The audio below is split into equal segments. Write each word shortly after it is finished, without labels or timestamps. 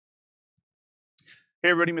Hey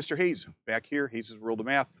everybody, Mr. Hayes back here, Hayes' World of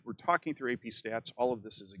Math. We're talking through AP Stats. All of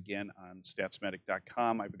this is again on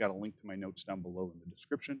statsmatic.com. I've got a link to my notes down below in the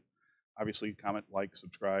description. Obviously, comment, like,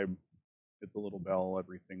 subscribe, hit the little bell,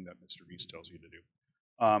 everything that Mr. Beast tells you to do.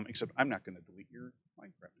 Except I'm not going to delete your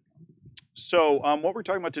Minecraft account. So what we're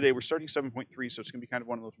talking about today, we're starting 7.3, so it's going to be kind of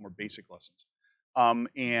one of those more basic lessons.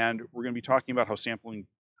 And we're going to be talking about how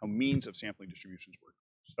means of sampling distributions work.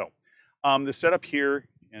 So the setup here,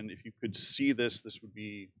 and if you could see this, this would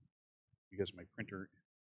be, because my printer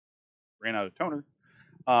ran out of toner,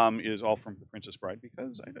 is all from The Princess Bride,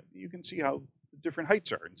 because you can see how the different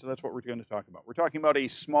heights are. And so that's what we're going to talk about. We're talking about a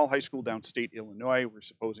small high school downstate Illinois. We're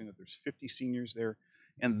supposing that there's 50 seniors there,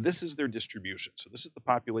 and this is their distribution. So this is the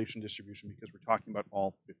population distribution because we're talking about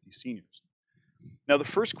all 50 seniors. Now, the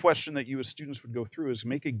first question that you as students would go through is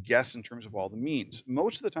make a guess in terms of all the means.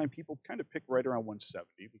 Most of the time, people kind of pick right around 170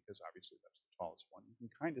 because obviously that's the tallest one. You can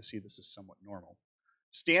kind of see this is somewhat normal.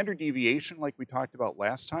 Standard deviation, like we talked about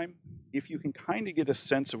last time, if you can kind of get a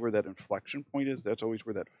sense of where that inflection point is, that's always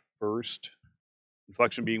where that first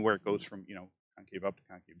inflection being where it goes from, concave up to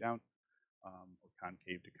concave down, or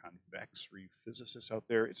concave to convex for you physicists out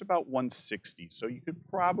there. It's about 160. So you could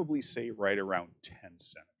probably say right around 10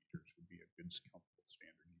 centimeters. Comfortable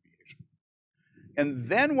standard deviation. And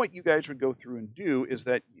then what you guys would go through and do is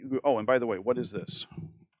that and by the way, what is this?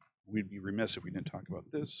 We'd be remiss if we didn't talk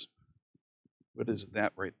about this. What is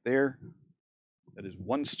that right there? That is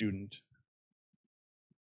one student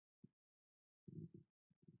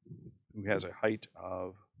who has a height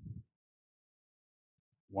of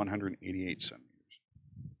 188 centimeters.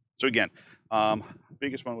 So again,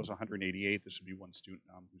 biggest one was 188. This would be one student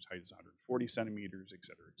whose height is 140 centimeters, et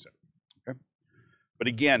cetera, et cetera. Okay. But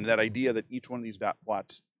again, that idea that each one of these dot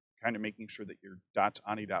plots, kind of making sure that your dots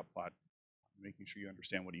on a dot plot, making sure you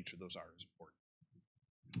understand what each of those are is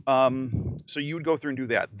important. So you would go through and do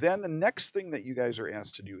that. Then the next thing that you guys are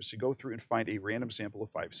asked to do is to go through and find a random sample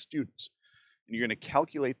of 5 students. And you're going to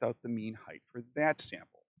calculate out the mean height for that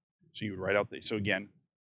sample. So you would write out so again,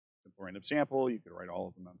 simple random sample, you could write all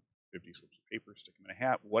of them on 50 slips of paper, stick them in a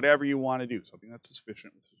hat, whatever you want to do, something that's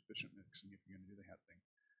sufficient with sufficient mixing if you're going to do the hat thing.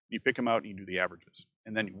 You pick them out and you do the averages.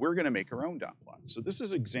 And then we're going to make our own dot plot. So this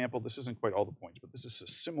is an example. This isn't quite all the points, but this is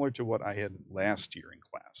similar to what I had last year in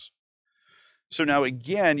class. So now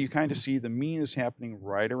again, you kind of see the mean is happening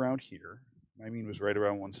right around here. My mean was right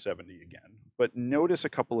around 170 again. But notice a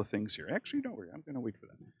couple of things here. Actually, don't worry. I'm going to wait for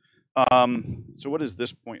that. So what is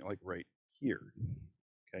this point like right here?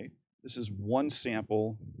 Okay. This is one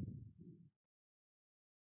sample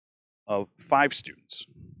of 5 students.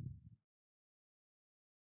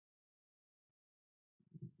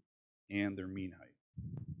 And their mean height.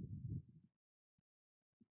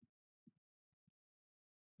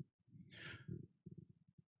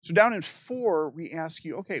 So down in 4, we ask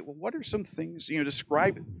you, okay, well, what are some things,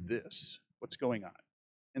 describe this, what's going on?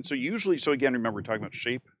 And so usually, so again, remember, we're talking about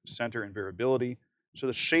shape, center, and variability. So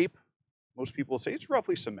the shape, most people will say it's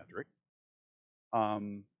roughly symmetric.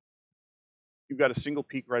 You've got a single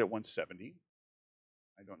peak right at 170.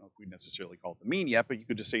 I don't know if we'd necessarily call it the mean yet, but you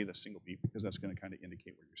could just say the single peak because that's going to kind of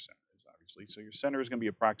indicate where your center is, obviously. So your center is going to be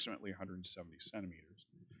approximately 170 centimeters.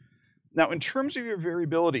 Now, in terms of your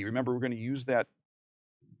variability, remember, we're going to use that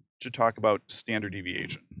to talk about standard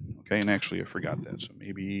deviation. Okay, and actually I forgot that. So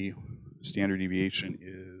maybe standard deviation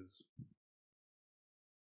is,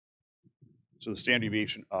 so the standard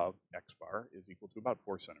deviation of x bar is equal to about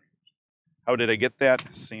 4 centimeters. How did I get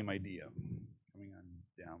that? Same idea. Coming on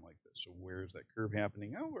down like this. So where is that curve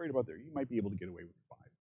happening? Oh, right about there. You might be able to get away with 5.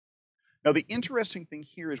 Now the interesting thing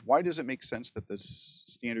here is why does it make sense that this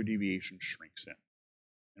standard deviation shrinks in?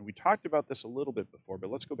 And we talked about this a little bit before,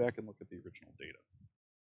 but let's go back and look at the original data.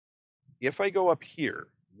 If I go up here,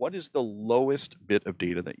 what is the lowest bit of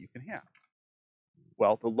data that you can have?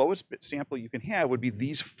 Well, the lowest bit sample you can have would be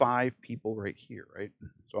these 5 people right here, right?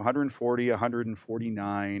 So 140,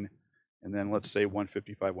 149, and then let's say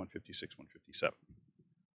 155, 156, 157.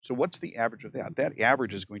 So what's the average of that? That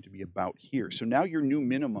average is going to be about here. So now your new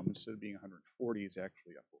minimum, instead of being 140, is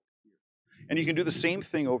actually up over here. And you can do the same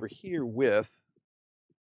thing over here with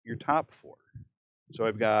your top 4. So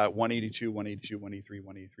I've got 182, 182, 183,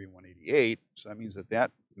 183, 188. So that means that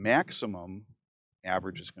that maximum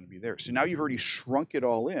average is going to be there. So now you've already shrunk it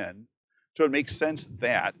all in. So it makes sense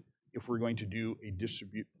that if we're going to do a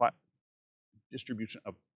distribution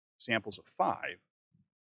of samples of 5,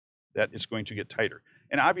 that it's going to get tighter.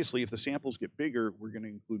 And obviously, if the samples get bigger, we're going to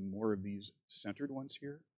include more of these centered ones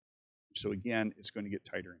here. So again, it's going to get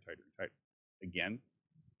tighter and tighter and tighter. Again,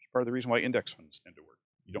 it's part of the reason why index funds tend to work.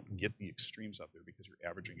 You don't get the extremes out there because you're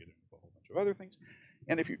averaging it in with a whole bunch of other things.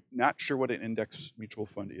 And if you're not sure what an index mutual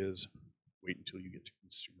fund is, wait until you get to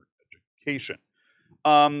consumer education.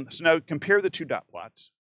 So now compare the two dot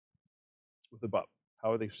plots with above.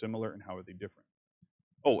 How are they similar and how are they different?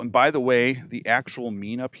 Oh, and by the way, the actual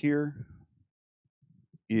mean up here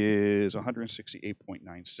is 168.96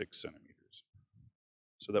 centimeters.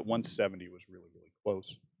 So that 170 was really, really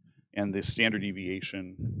close. And the standard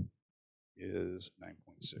deviation is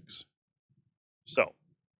 9.6. So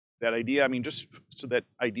that idea, I mean, just so that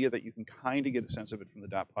idea that you can kind of get a sense of it from the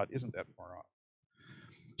dot plot isn't that far off.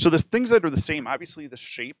 So the things that are the same, obviously the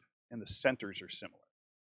shape and the centers are similar,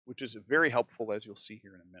 which is very helpful, as you'll see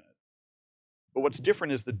here in a minute. But what's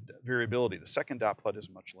different is the variability. The second dot plot is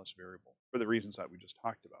much less variable for the reasons that we just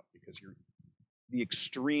talked about, because the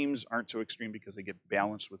extremes aren't so extreme because they get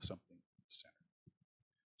balanced with something in the center.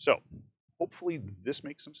 So hopefully this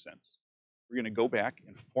makes some sense. We're going to go back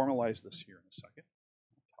and formalize this here in a second.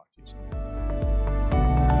 I'll talk to you soon.